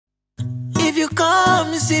you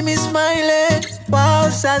come, see me smiling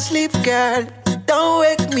whilst I sleep, girl, don't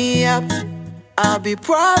wake me up. I'll be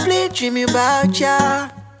probably dreaming about ya.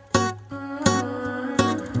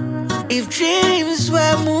 If dreams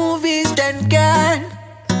were movies, then girl,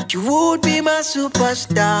 you would be my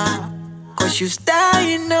superstar. Cause you star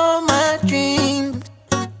in all my dreams.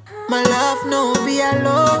 My love no be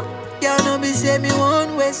alone. Y'all no be say me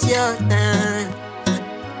won't waste your time.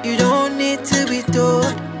 You don't need to be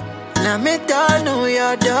told. Now me don't know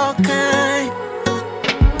your dog kind.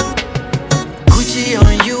 Gucci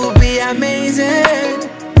on you be amazing.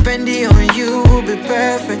 Fendi on you will be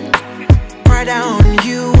perfect. Prada on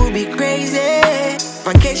you will be crazy.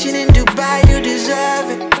 Vacation in Dubai, you deserve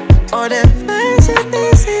it. All the fancy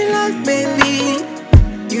things in life, baby,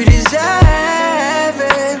 you deserve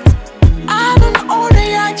it. I don't own a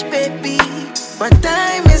yacht, baby, but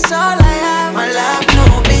time is all I have. My love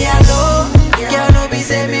no be alone. Girl no be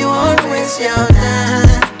say me won't waste your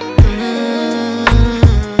time.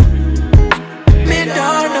 Me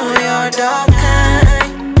don't know your dog.